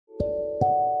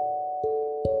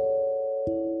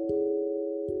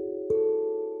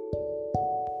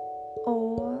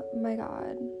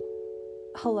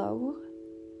Hello.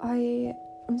 I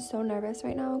am so nervous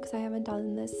right now because I haven't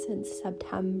done this since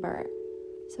September.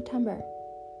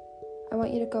 I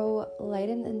want you to go light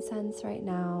an incense right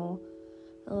now.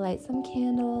 Light some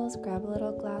candles, grab a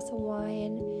little glass of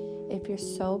wine. If you're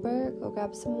sober, go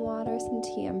grab some water, some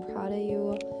tea. I'm proud of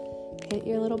you. Hit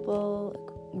your little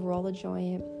bowl, roll a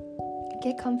joint.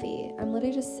 Get comfy. I'm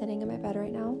literally just sitting in my bed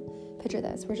right now. Picture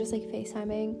this. We're just like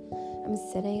FaceTiming. I'm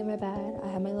sitting in my bed. I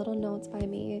have my little notes by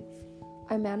me.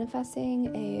 I'm manifesting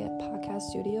a podcast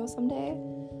studio someday.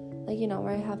 Like,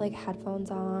 where I have like headphones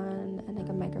on and like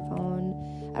a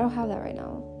microphone. I don't have that right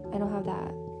now. I don't have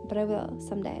that. But I will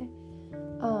someday.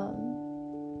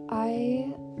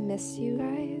 I miss you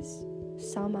guys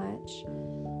so much.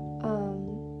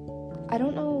 I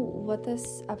don't know what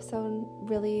this episode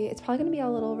really, it's probably going to be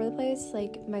all over the place,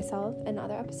 like myself and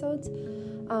other episodes.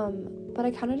 But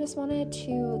I kind of just wanted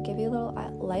to give you a little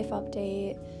life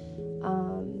update.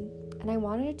 And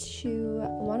one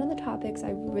of the topics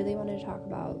I really wanted to talk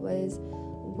about was,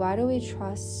 why do we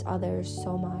trust others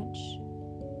so much?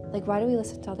 Like, why do we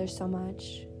listen to others so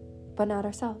much, but not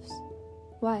ourselves?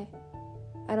 Why?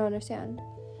 I don't understand.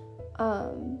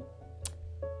 I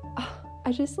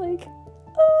just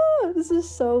this is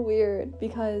so weird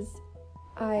because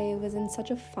I was in such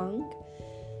a funk.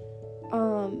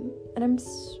 And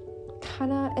it's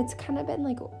kind of been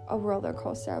like a roller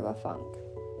coaster of a funk.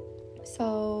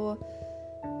 So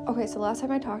last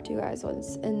time I talked to you guys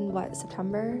was in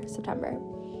September.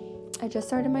 I just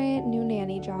started my new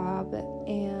nanny job,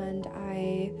 and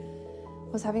I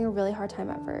was having a really hard time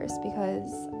at first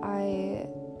because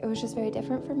it was just very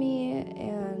different for me,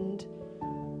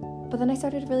 but then I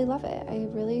started to really love it. I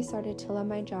really started to love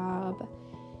my job,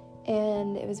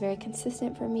 and it was very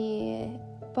consistent for me,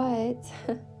 but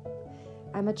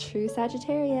I'm a true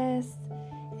Sagittarius,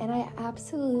 and I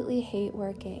absolutely hate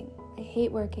working. I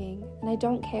hate working, and I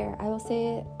don't care. I will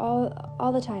say it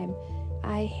all the time.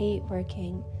 I hate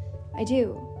working. I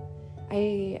do.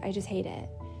 I just hate it.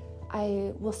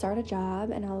 I will start a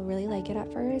job, and I'll really like it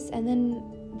at first, and then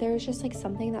there's just like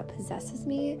something that possesses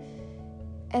me,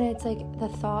 and it's like the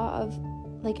thought of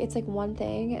like, it's like one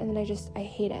thing, and then I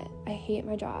hate it. I hate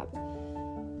my job,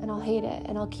 and I'll hate it,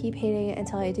 and I'll keep hating it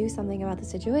until I do something about the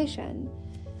situation.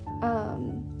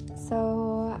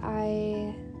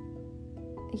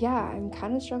 I'm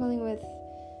kind of struggling with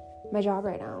my job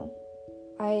right now.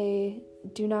 I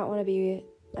do not want to be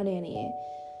a nanny.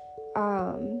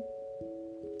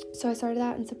 So I started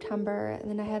that in September, and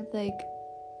then I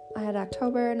had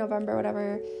October, November,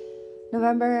 whatever.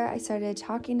 November, I started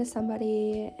talking to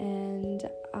somebody, and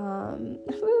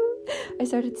I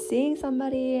started seeing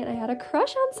somebody, and I had a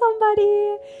crush on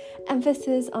somebody.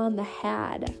 Emphasis on the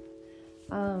had.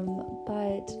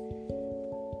 But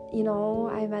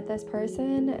I met this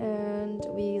person, and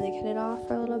we hit it off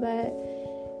for a little bit,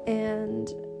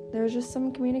 and there was just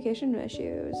some communication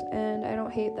issues, and I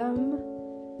don't hate them.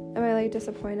 Am I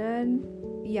disappointed?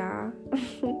 Yeah.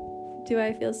 Do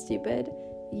I feel stupid?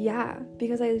 Yeah,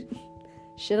 because I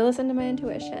should have listened to my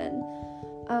intuition.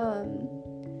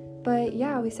 But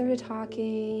yeah, we started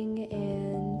talking,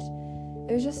 and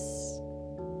it was just,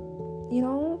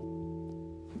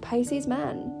 Pisces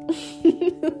men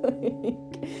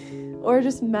or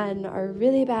just men are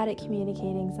really bad at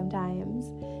communicating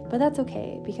sometimes, but that's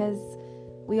okay because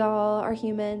we all are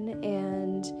human,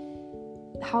 and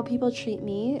how people treat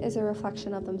me is a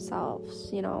reflection of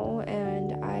themselves,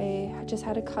 and I just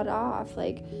had to cut off.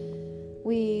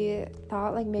 We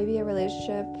thought maybe a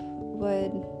relationship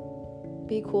would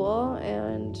be cool,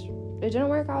 and it didn't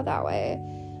work out that way.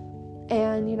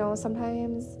 And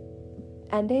sometimes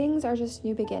endings are just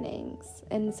new beginnings,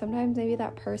 and sometimes maybe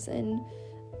that person,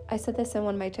 I said this in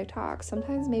one of my TikToks,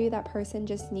 sometimes maybe that person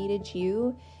just needed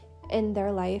you in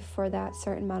their life for that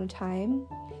certain amount of time.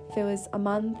 If it was a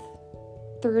month,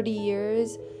 30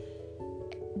 years,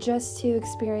 just to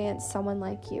experience someone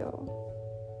like you.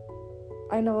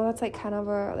 I know that's kind of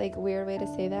a weird way to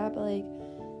say that, but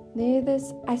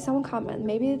someone commented,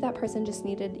 maybe that person just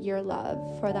needed your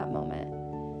love for that moment.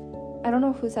 I don't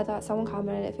know who said that. Someone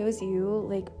commented. If it was you,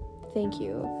 thank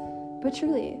you. But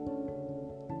truly,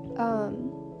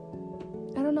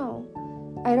 I don't know.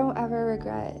 I don't ever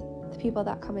regret the people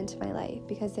that come into my life,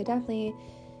 because they definitely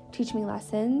teach me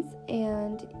lessons,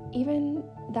 and even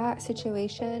that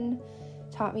situation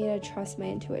taught me to trust my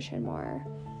intuition more.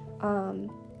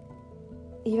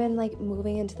 Even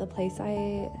moving into the place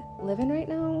I live in right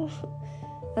now,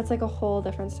 that's a whole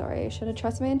different story. I should have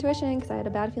trusted my intuition because I had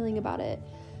a bad feeling about it.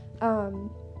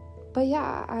 But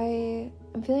yeah, I'm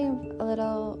feeling a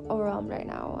little overwhelmed right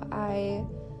now.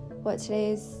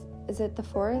 Is it the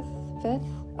 4th, 5th?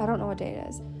 I don't know what day it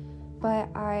is. but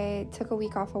I took a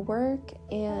week off of work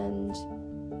and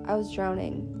I was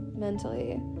drowning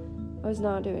mentally. I was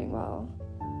not doing well.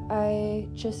 I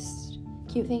just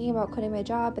keep thinking about quitting my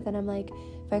job, but then I'm like,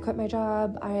 if I quit my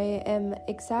job, I am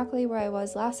exactly where I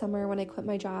was last summer when I quit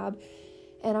my job,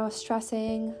 and I was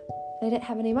stressing and I didn't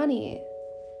have any money.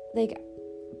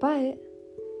 But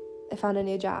I found a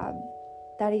new job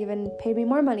that even paid me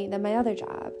more money than my other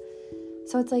job.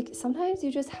 So it's like, sometimes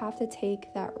you just have to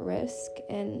take that risk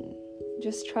and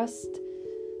just trust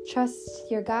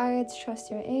your guides,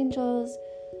 trust your angels,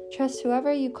 trust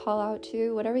whoever you call out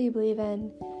to, whatever you believe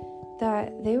in,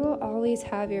 that they will always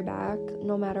have your back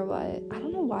no matter what. I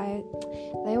don't know why.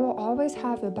 They will always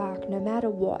have your back no matter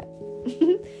what.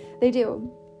 They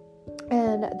do.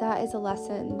 And that is a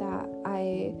lesson that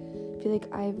I feel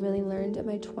like I've really learned in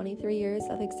my 23 years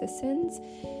of existence,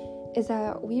 is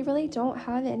that we really don't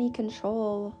have any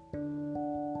control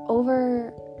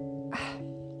over...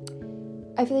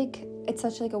 I feel like it's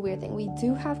such like a weird thing. We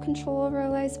do have control over our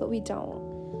lives, but we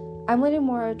don't. I'm leaning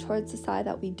more towards the side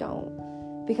that we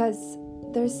don't, because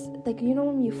there's like, you know,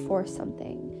 when you force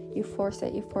something, you force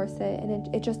it,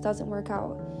 and it just doesn't work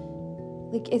out.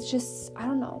 Like, it's just, I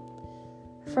don't know.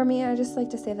 For me, I just like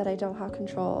to say that I don't have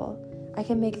control. I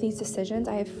can make these decisions.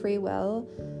 I have free will,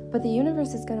 but the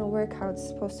universe is going to work how it's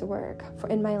supposed to work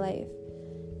in my life.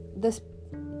 This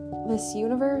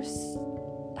universe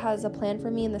has a plan for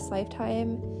me in this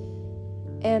lifetime,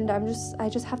 and I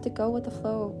just have to go with the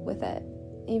flow with it,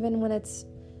 even when it's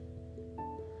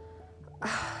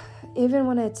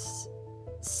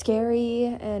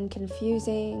scary and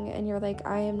confusing, and you're like,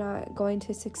 I am not going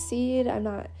to succeed,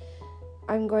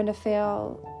 I'm going to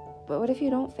fail. But what if you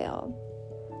don't fail?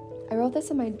 I wrote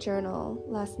this in my journal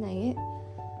last night.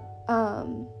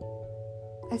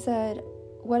 I said,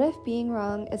 what if being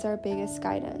wrong is our biggest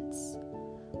guidance?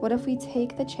 What if we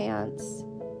take the chance?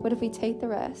 What if we take the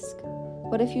risk?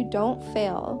 What if you don't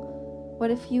fail? What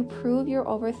if you prove you're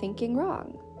overthinking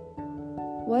wrong?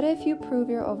 What if you prove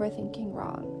you're overthinking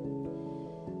wrong?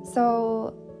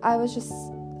 So I was just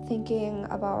thinking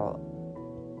about,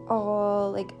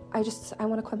 I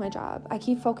want to quit my job. I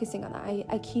keep focusing on that.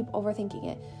 I keep overthinking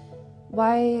it.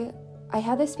 Why? I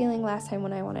had this feeling last time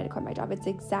when I wanted to quit my job. It's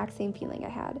the exact same feeling I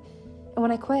had. And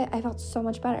when I quit, I felt so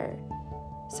much better.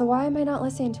 So why am I not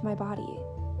listening to my body?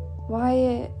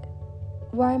 Why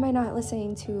am I not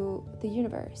listening to the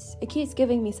universe? It keeps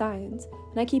giving me signs,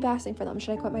 and I keep asking for them.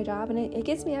 Should I quit my job? And it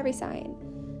gives me every sign,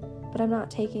 but I'm not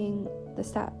taking the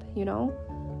step, you know?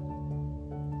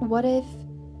 What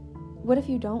if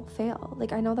you don't fail?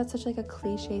 Like, I know that's such like a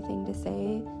cliche thing to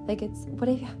say. Like, it's, what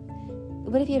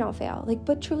if you don't fail? Like,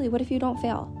 but truly, what if you don't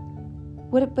fail?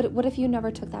 What if you never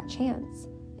took that chance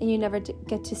and you never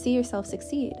get to see yourself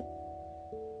succeed?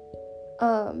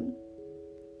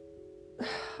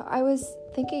 I was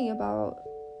thinking about,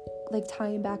 like,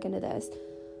 tying back into this.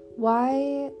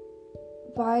 Why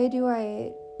do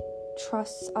I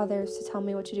trust others to tell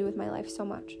me what to do with my life so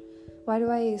much? Why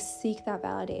do I seek that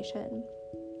validation?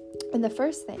 And the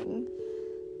first thing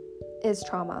is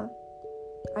trauma.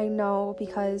 I know,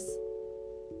 because,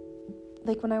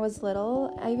 like, when I was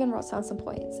little, I even wrote down some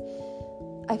points.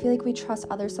 I feel like we trust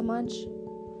others so much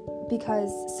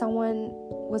because someone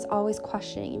was always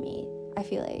questioning me, I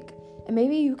feel like. And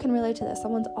maybe you can relate to this.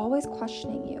 Someone's always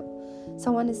questioning you.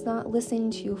 Someone is not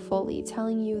listening to you fully,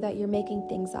 telling you that you're making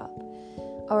things up.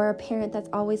 Or a parent that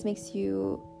always makes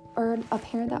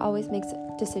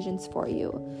decisions for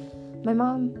you. My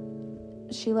mom,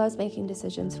 she loves making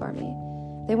decisions for me.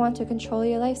 They want to control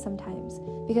your life sometimes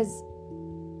because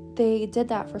they did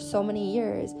that for so many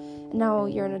years, and now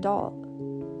you're an adult.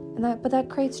 But that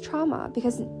creates trauma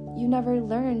because you never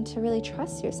learn to really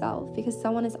trust yourself, because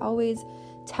someone is always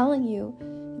telling you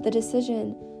the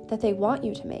decision that they want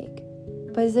you to make.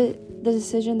 But is it the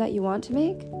decision that you want to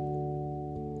make?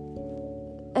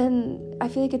 And I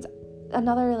feel like it's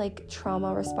another, like,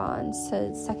 trauma response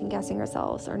to second guessing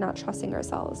ourselves or not trusting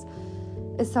ourselves,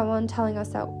 is someone telling us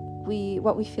that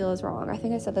what we feel is wrong. I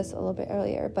think I said this a little bit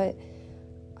earlier, but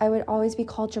I would always be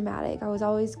called dramatic. I was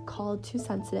always called too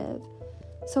sensitive.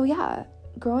 So yeah,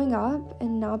 growing up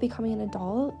and now becoming an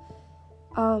adult,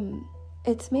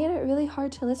 it's made it really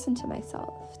hard to listen to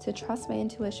myself, to trust my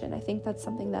intuition. I think that's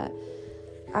something that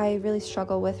I really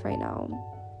struggle with right now.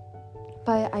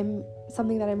 But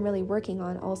something that I'm really working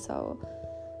on also.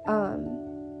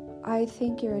 I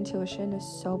think your intuition is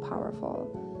so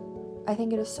powerful. I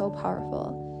think it is so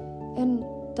powerful. And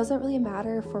does it really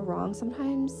matter if we're wrong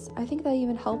sometimes? I think that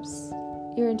even helps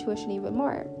your intuition even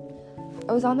more.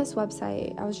 I was on this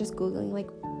website, I was just Googling, like,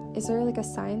 is there like a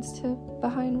science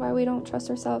behind why we don't trust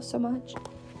ourselves so much?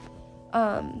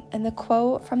 And the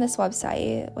quote from this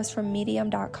website was from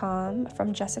medium.com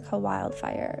from Jessica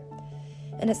Wildfire.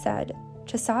 And it said,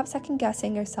 "To stop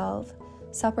second-guessing yourself,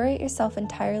 separate yourself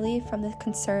entirely from the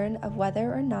concern of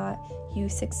whether or not you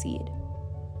succeed."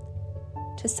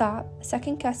 To stop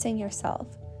second-guessing yourself,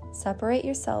 separate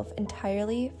yourself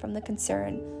entirely from the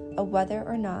concern of whether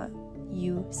or not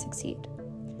you succeed.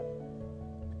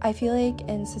 I feel like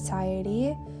in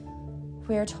society,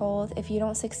 we're told if you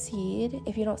don't succeed,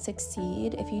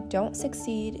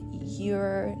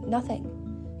 you're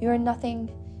nothing. You're nothing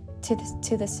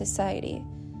to the society.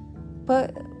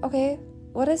 But, okay,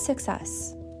 what is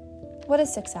success? What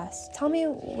is success? Tell me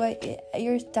what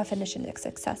your definition of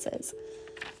success is.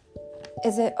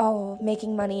 Is it,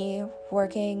 making money,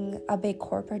 working a big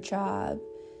corporate job,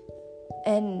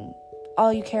 and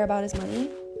all you care about is money?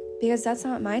 Because that's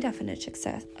not my definition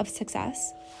of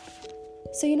success.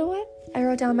 So you know what? I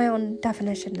wrote down my own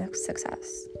definition of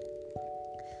success.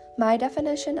 My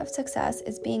definition of success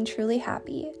is being truly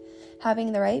happy,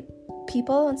 having the right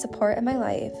people and support in my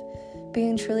life,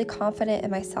 being truly confident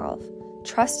in myself,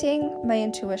 trusting my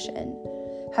intuition,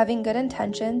 having good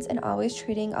intentions and always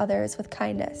treating others with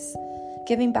kindness,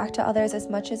 giving back to others as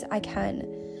much as I can,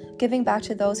 giving back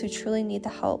to those who truly need the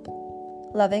help,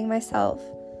 loving myself,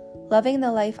 loving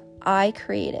the life I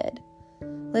created,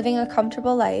 living a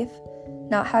comfortable life,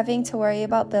 not having to worry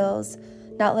about bills,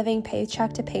 not living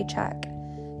paycheck to paycheck,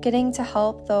 getting to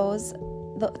help those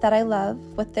that I love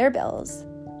with their bills,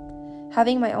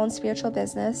 having my own spiritual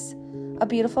business, a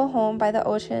beautiful home by the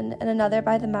ocean and another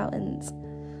by the mountains,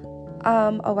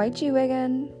 a white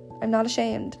G-Wagon, I'm not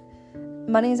ashamed.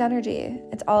 Money is energy.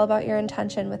 It's all about your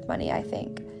intention with money, I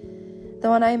think. The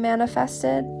one I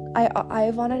manifested,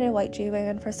 I wanted a white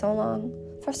G-Wagon for so long.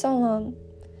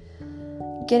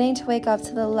 Getting to wake up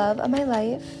to the love of my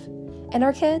life and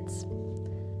our kids,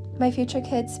 my future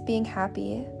kids being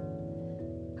happy.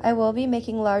 I will be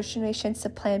making large donations to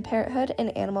Planned Parenthood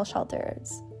and animal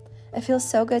shelters. It feels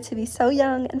so good to be so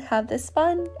young and have this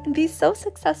fun and be so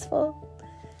successful.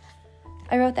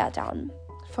 I wrote that down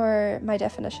for my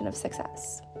definition of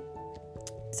success.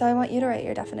 So I want you to write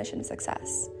your definition of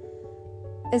success.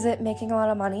 Is it making a lot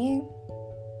of money?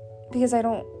 Because I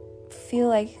don't feel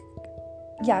like,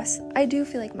 yes, I do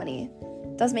feel like money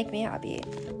does make me happy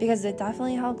because it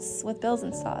definitely helps with bills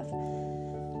and stuff.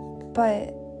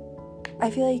 But I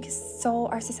feel like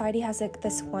our society has like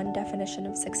this one definition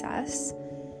of success,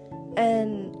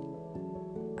 and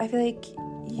I feel like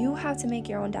you have to make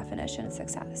your own definition of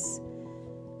success.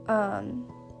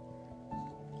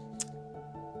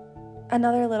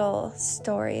 Another little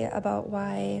story about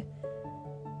why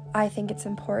I think it's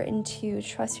important to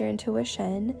trust your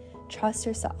intuition, trust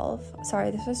yourself. Sorry,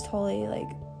 this was totally like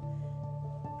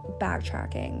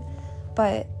backtracking,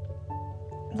 but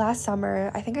last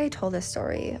summer, I think I told this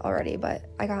story already, but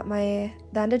the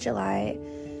end of July,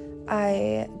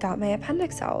 I got my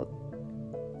appendix out,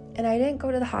 and I didn't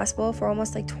go to the hospital for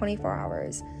almost like 24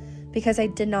 hours because I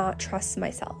did not trust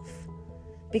myself,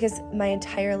 because my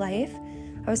entire life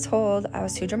I was told I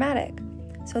was too dramatic.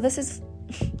 So this is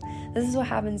what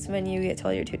happens when you get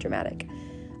told you're too dramatic.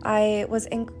 I was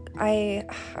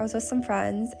with some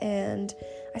friends, and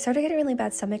I started getting really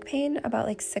bad stomach pain about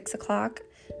like 6 o'clock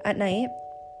at night.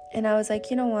 And I was like,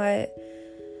 you know what?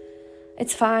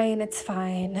 It's fine.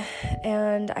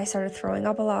 And I started throwing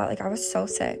up a lot. Like, I was so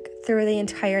sick through the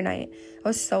entire night. I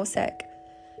was so sick.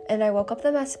 And I woke up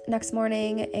the next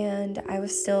morning, and I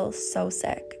was still so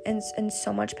sick and in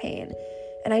so much pain.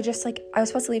 And I was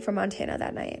supposed to leave for Montana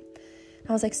that night. And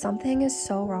I was like, something is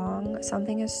so wrong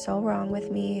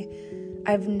with me.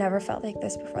 I've never felt like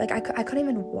this before. Like, I couldn't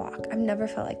even walk. I've never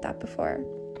felt like that before.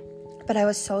 But I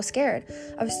was so scared.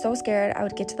 I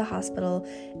would get to the hospital,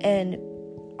 and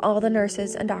all the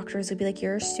nurses and doctors would be like,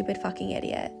 you're a stupid fucking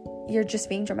idiot. You're just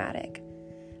being dramatic.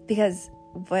 Because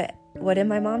what did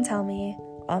my mom tell me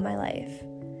all my life?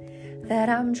 That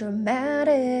I'm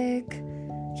dramatic.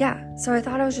 Yeah, so I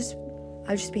thought I was just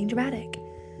being dramatic.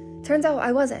 Turns out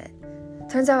I wasn't.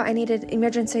 Turns out I needed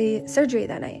emergency surgery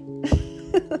that night.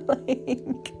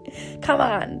 Like, come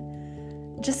on.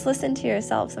 Just listen to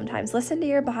yourself sometimes. Listen to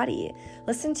your body.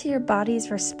 Listen to your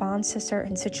body's response to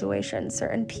certain situations,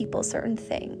 certain people, certain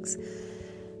things.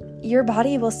 Your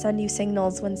body will send you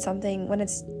signals when it's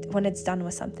done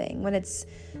with something, when it's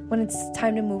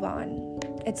time to move on.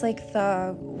 It's like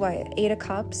the Eight of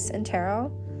Cups in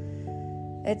tarot.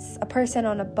 It's a person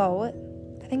on a boat.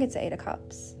 I think it's the Eight of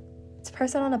Cups. It's a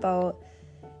person on a boat,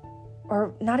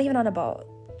 or not even on a boat.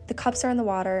 The cups are in the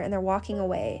water and they're walking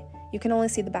away. You can only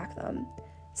see the back of them.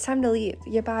 It's time to leave.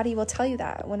 Your body will tell you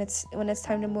that when it's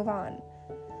time to move on.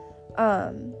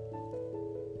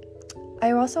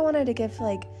 I also wanted to give,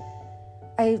 like,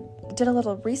 I did a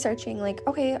little researching, like,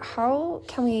 okay, how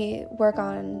can we work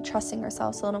on trusting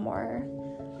ourselves a little more?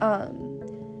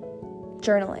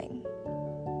 Journaling,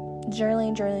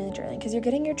 because you're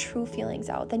getting your true feelings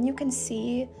out. Then you can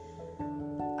see,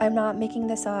 I'm not making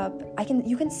this up.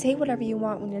 You can say whatever you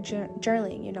want when you're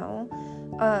journaling, you know?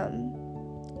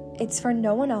 It's for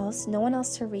no one else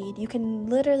to read. You can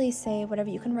literally say whatever.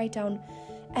 You can write down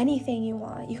anything you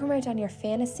want. You can write down your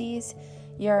fantasies,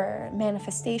 your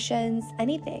manifestations,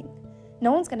 anything.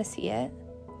 No one's gonna see it.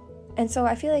 And so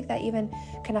I feel like that even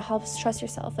kind of helps trust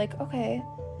yourself. Like, okay,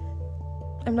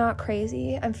 I'm not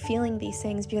crazy. I'm feeling these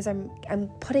things because I'm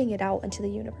putting it out into the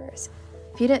universe.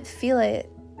 If you didn't feel it,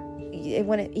 it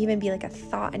wouldn't even be like a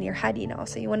thought in your head, you know,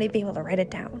 so you want to be able to write it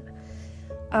down.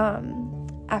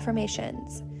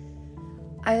 Affirmations.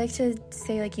 I like to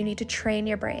say, like, you need to train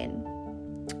your brain.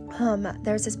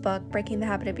 There's this book, Breaking the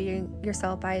Habit of Being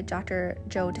Yourself, by Dr.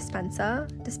 Joe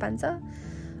Dispenza.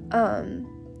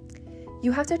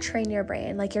 You have to train your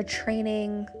brain. Like, you're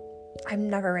training, I've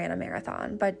never ran a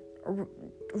marathon, but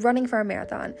running for a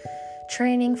marathon,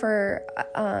 training for,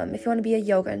 if you want to be a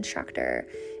yoga instructor,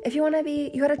 if you want to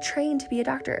be, you got to train to be a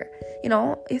doctor, you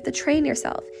know, you have to train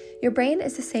yourself. Your brain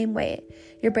is the same way.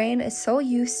 Your brain is so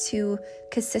used to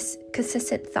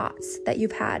consistent thoughts that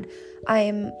you've had.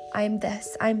 I'm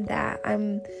this, I'm that,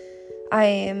 I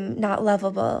am not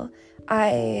lovable,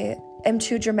 I am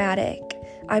too dramatic,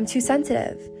 I'm too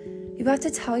sensitive. You have to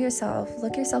tell yourself,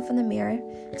 look yourself in the mirror,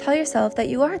 tell yourself that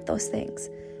you aren't those things,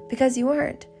 because you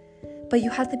aren't. But you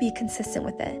have to be consistent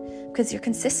with it, because you're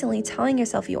consistently telling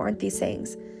yourself you aren't these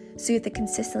things. So you have to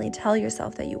consistently tell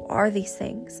yourself that you are these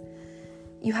things.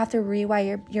 You have to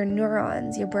rewire your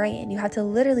neurons, your brain. You have to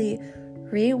literally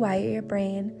rewire your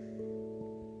brain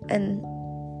and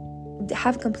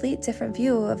have a complete different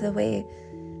view of the way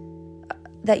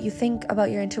that you think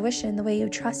about your intuition, the way you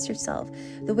trust yourself,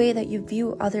 the way that you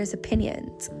view others'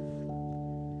 opinions.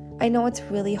 I know it's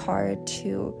really hard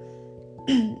to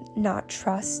not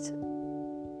trust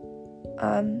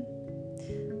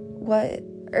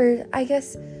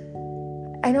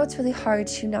I know it's really hard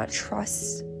to not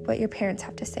trust what your parents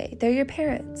have to say. They're your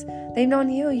parents. They've known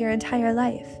you your entire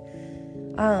life.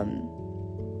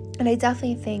 And I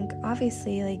definitely think,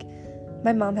 obviously, like,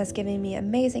 my mom has given me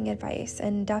amazing advice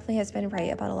and definitely has been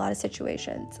right about a lot of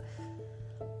situations.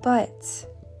 But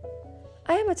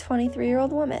I am a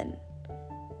 23-year-old woman,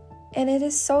 and it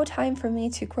is so time for me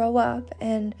to grow up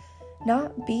and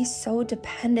not be so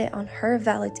dependent on her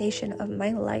validation of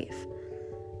my life,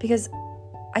 because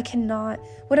I cannot.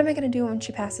 What am I going to do when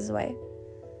she passes away?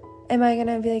 Am I going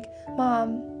to be like,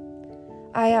 Mom,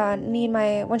 I need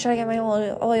when should I get my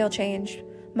oil changed?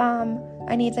 Mom,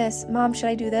 I need this. Mom, should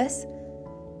I do this?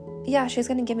 Yeah, she's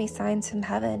going to give me signs from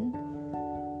heaven,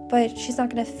 but she's not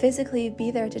going to physically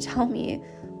be there to tell me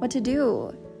what to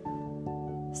do.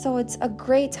 So it's a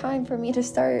great time for me to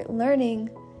start learning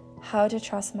how to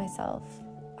trust myself,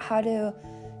 how to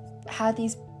have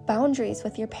these boundaries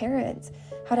with your parents,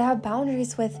 how to have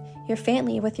boundaries with your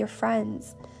family, with your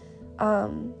friends, how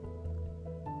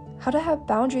to have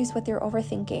boundaries with your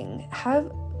overthinking.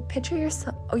 Picture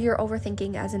your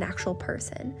overthinking as an actual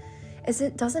person.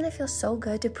 Doesn't it feel so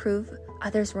good to prove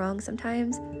others wrong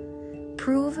sometimes?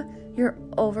 Prove your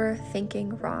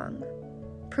overthinking wrong.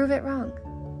 Prove it wrong.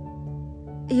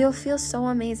 You'll feel so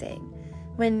amazing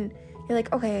when you're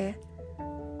like, okay,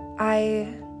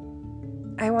 I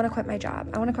want to quit my job.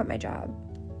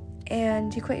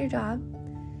 And you quit your job.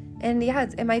 And yeah,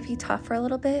 it might be tough for a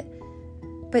little bit,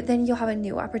 but then you'll have a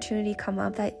new opportunity come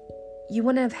up that you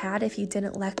wouldn't have had if you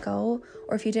didn't let go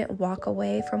or if you didn't walk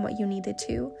away from what you needed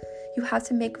to. You have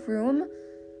to make room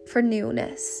for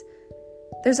newness.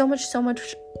 There's so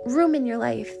much room in your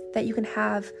life that you can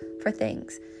have for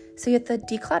things. So you have to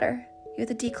declutter. You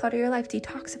have to declutter your life,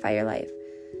 detoxify your life.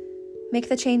 Make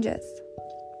the changes.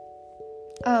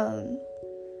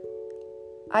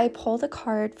 I pulled a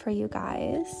card for you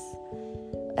guys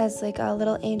as like a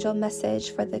little angel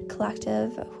message for the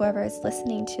collective, whoever is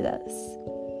listening to this.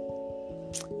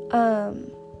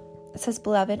 It says,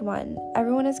 Beloved one,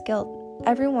 everyone is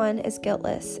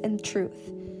guiltless in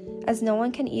truth, as no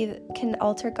one can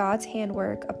alter God's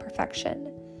handwork of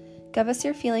perfection. Give us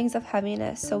your feelings of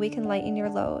heaviness so we can lighten your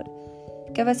load.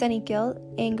 Give us any guilt,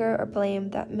 anger, or blame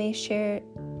that may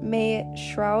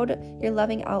shroud your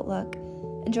loving outlook.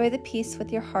 Enjoy the peace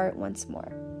with your heart once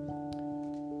more.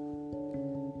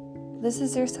 This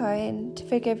is your sign to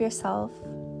forgive yourself,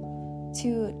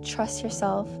 to trust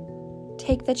yourself.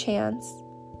 Take the chance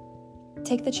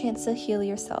to heal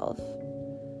yourself,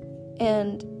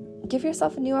 and give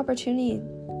yourself a new opportunity.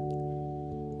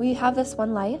 We have this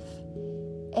one life,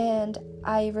 and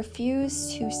I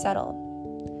refuse to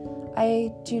settle.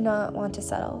 I do not want to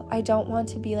settle. I don't want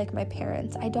to be like my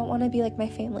parents. I don't want to be like my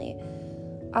family.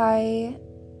 I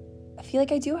feel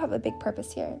like I do have a big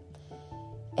purpose here.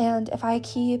 And if I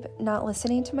keep not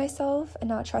listening to myself and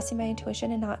not trusting my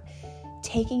intuition and not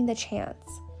taking the chance,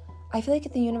 I feel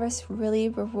like the universe really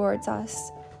rewards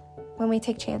us when we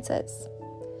take chances,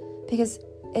 because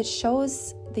it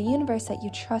shows the universe that you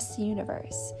trust the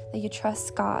universe, that you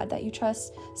trust God, that you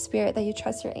trust spirit, that you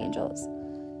trust your angels.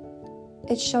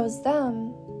 It shows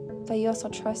them that you also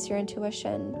trust your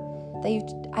intuition, that you,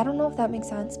 I don't know if that makes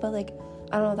sense, but like,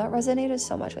 I don't know, that resonated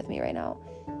so much with me right now.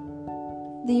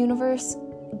 The universe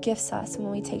gifts us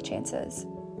when we take chances,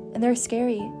 and they're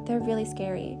scary. They're really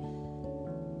scary,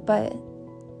 but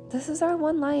this is our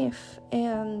one life,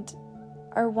 and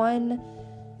our one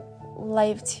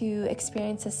life to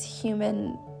experience this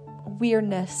human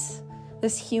weirdness,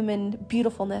 this human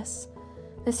beautifulness,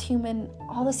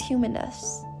 all this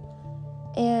humanness.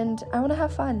 And I want to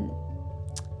have fun.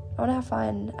 I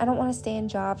don't want to stay in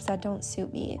jobs that don't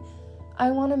suit me.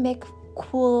 I want to make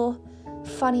cool,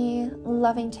 funny,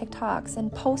 loving TikToks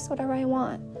and post whatever I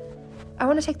want. I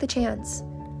want to take the chance.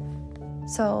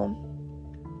 So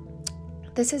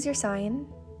this is your sign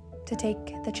to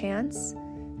take the chance,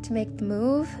 to make the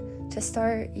move, to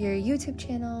start your YouTube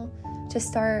channel, to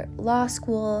start law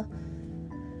school,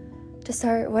 to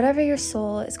start whatever your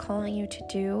soul is calling you to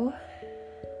do.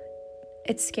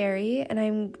 It's scary, and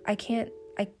I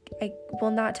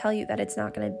will not tell you that it's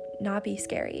not going to not be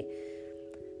scary.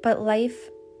 But life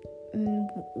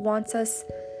wants us,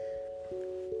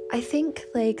 I think,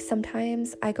 like,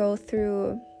 sometimes I go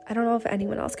through, I don't know if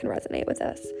anyone else can resonate with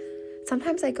this.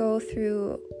 Sometimes I go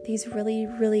through these really,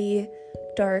 really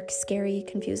dark, scary,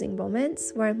 confusing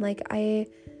moments where I'm like, I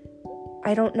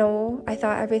don't know. I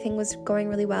thought everything was going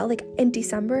really well. Like in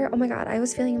December, oh my God, I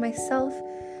was feeling myself.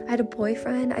 I had a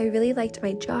boyfriend. I really liked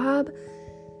my job.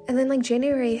 And then like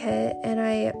January hit and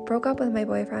I broke up with my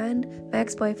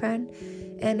ex-boyfriend,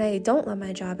 and I don't love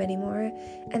my job anymore.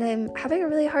 And I'm having a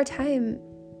really hard time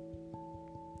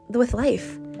with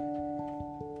life.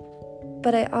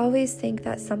 But I always think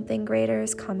that something greater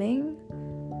is coming.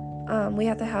 We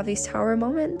have to have these tower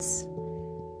moments,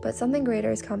 but something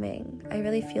greater is coming. I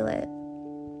really feel it.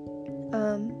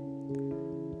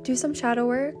 Do some shadow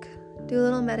work, do a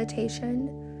little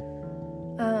meditation.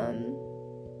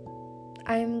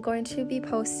 I'm going to be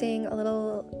posting a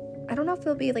little, I don't know if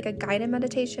it'll be like a guided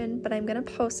meditation, but I'm going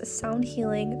to post a sound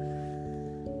healing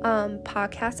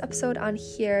podcast episode on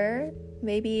here,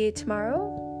 maybe tomorrow.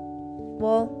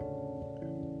 Well,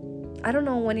 I don't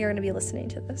know when you're going to be listening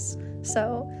to this,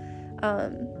 so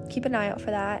keep an eye out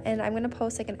for that. And I'm going to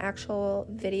post like an actual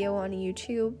video on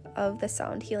YouTube of the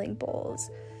sound healing bowls,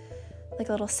 like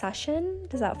a little session.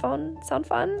 Does that sound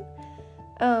fun?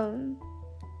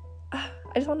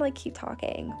 I just want to like keep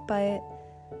talking, but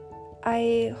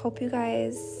I hope you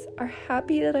guys are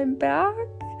happy that I'm back.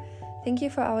 Thank you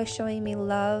for always showing me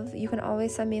love. You can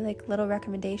always send me like little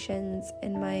recommendations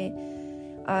in my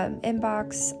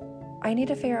inbox. I need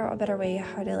to figure out a better way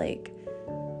how to like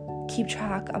keep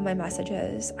track of my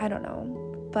messages. I don't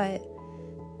know, but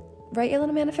write your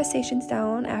little manifestations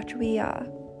down after we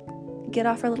get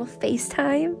off our little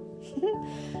FaceTime.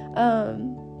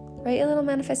 Write your little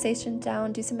manifestations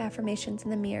down, do some affirmations in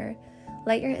the mirror,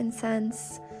 light your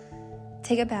incense,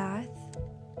 take a bath,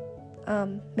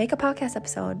 make a podcast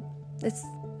episode.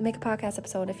 Make a podcast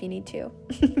episode if you need to.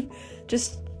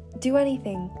 Just do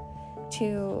anything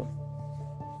to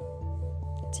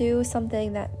do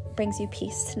something that brings you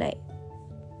peace tonight,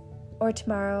 or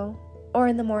tomorrow, or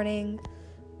in the morning,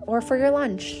 or for your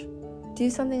lunch. Do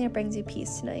something that brings you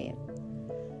peace tonight.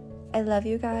 I love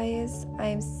you guys.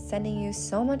 I'm sending you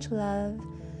so much love,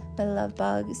 my love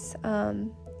bugs.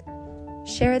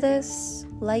 Share this,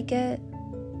 like it,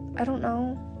 I don't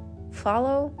know,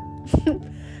 follow,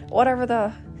 whatever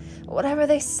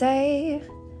they say.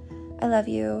 I love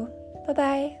you.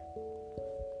 Bye-bye.